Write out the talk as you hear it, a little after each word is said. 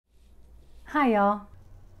Hi, y'all.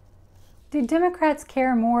 Do Democrats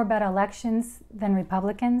care more about elections than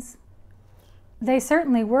Republicans? They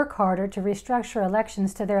certainly work harder to restructure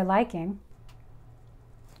elections to their liking.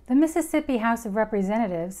 The Mississippi House of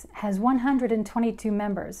Representatives has 122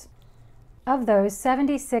 members. Of those,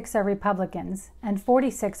 76 are Republicans and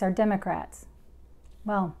 46 are Democrats.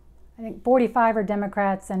 Well, I think 45 are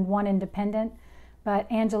Democrats and 1 independent,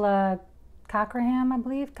 but Angela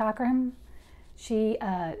Cochran, she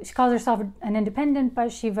calls herself an independent,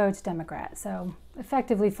 but she votes Democrat, so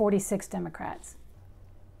effectively 46 Democrats.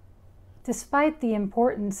 Despite the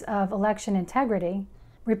importance of election integrity,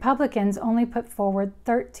 Republicans only put forward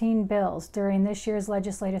 13 bills during this year's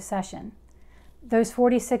legislative session. Those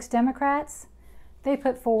 46 Democrats, they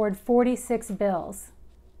put forward 46 bills.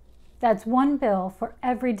 That's 1 bill for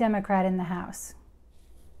every Democrat in the House.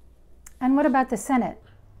 And what about the Senate?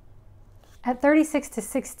 At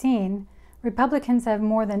 36-16, Republicans have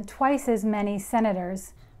more than twice as many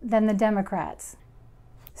senators than the Democrats.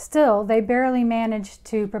 Still, they barely managed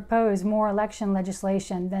to propose more election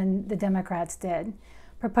legislation than the Democrats did,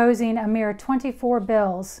 proposing a mere 24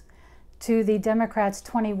 bills to the Democrats'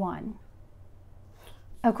 21.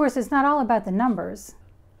 Of course, it's not all about the numbers.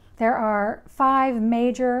 There are 5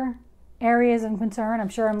 major areas of concern. I'm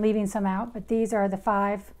sure I'm leaving some out, but these are the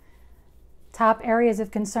 5 top areas of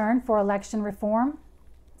concern for election reform.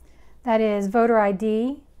 That is voter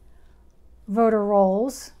ID, voter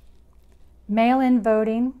rolls, mail-in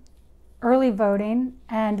voting, early voting,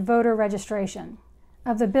 and voter registration.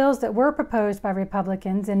 Of the bills that were proposed by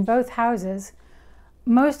Republicans in both houses,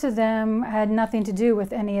 most of them had nothing to do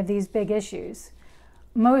with any of these big issues.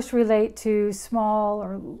 Most relate to small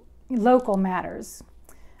or local matters.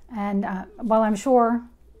 And while I'm sure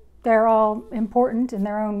they're all important in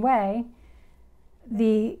their own way,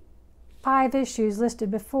 the 5 issues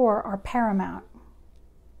listed before are paramount.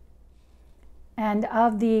 And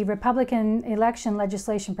of the Republican election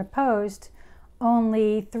legislation proposed,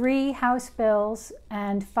 only 3 House bills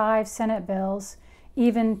and 5 Senate bills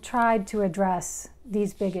even tried to address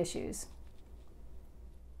these big issues.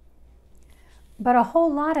 But a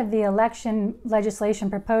whole lot of the election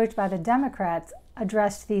legislation proposed by the Democrats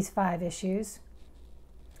addressed these 5 issues.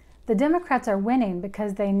 The Democrats are winning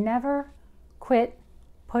because they never quit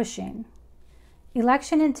pushing.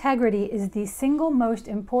 Election integrity is the single most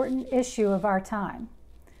important issue of our time.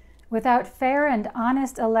 Without fair and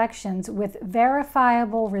honest elections with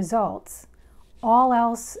verifiable results, all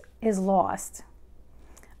else is lost.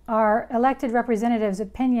 Our elected representatives'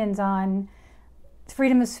 opinions on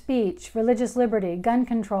freedom of speech, religious liberty, gun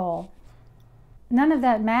control, none of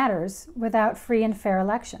that matters without free and fair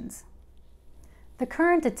elections. The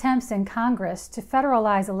current attempts in Congress to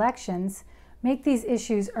federalize elections make these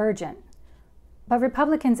issues urgent, but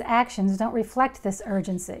Republicans' actions don't reflect this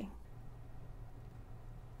urgency.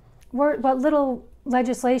 What little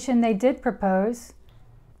legislation they did propose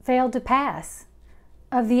failed to pass.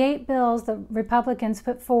 Of the 8 bills that Republicans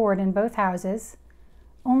put forward in both houses,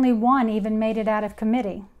 only 1 even made it out of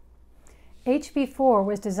committee. HB 4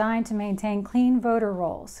 was designed to maintain clean voter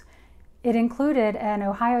rolls. It included an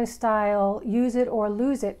Ohio-style use it or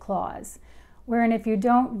lose it clause, wherein if you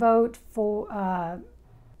don't vote for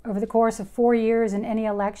over the course of 4 years in any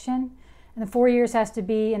election, and the 4 years has to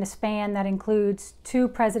be in a span that includes 2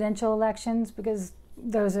 presidential elections, because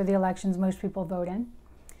those are the elections most people vote in,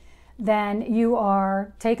 then you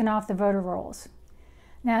are taken off the voter rolls.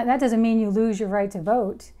 Now, that doesn't mean you lose your right to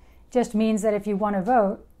vote. It just means that if you want to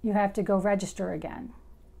vote, you have to go register again.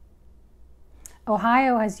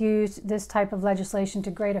 Ohio has used this type of legislation to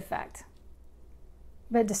great effect.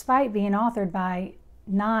 But despite being authored by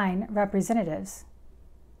 9 representatives,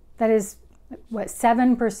 that is, what,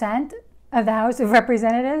 7% of the House of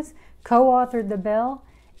Representatives co-authored the bill,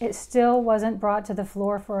 it still wasn't brought to the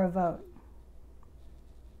floor for a vote.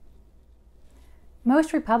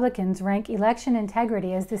 Most Republicans rank election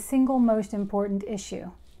integrity as the single most important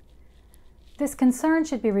issue. This concern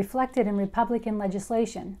should be reflected in Republican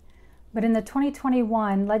legislation, but in the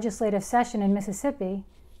 2021 legislative session in Mississippi,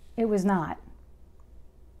 it was not.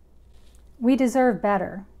 We deserve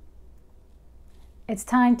better. It's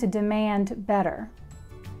time to demand better.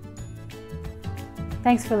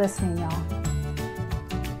 Thanks for listening, y'all.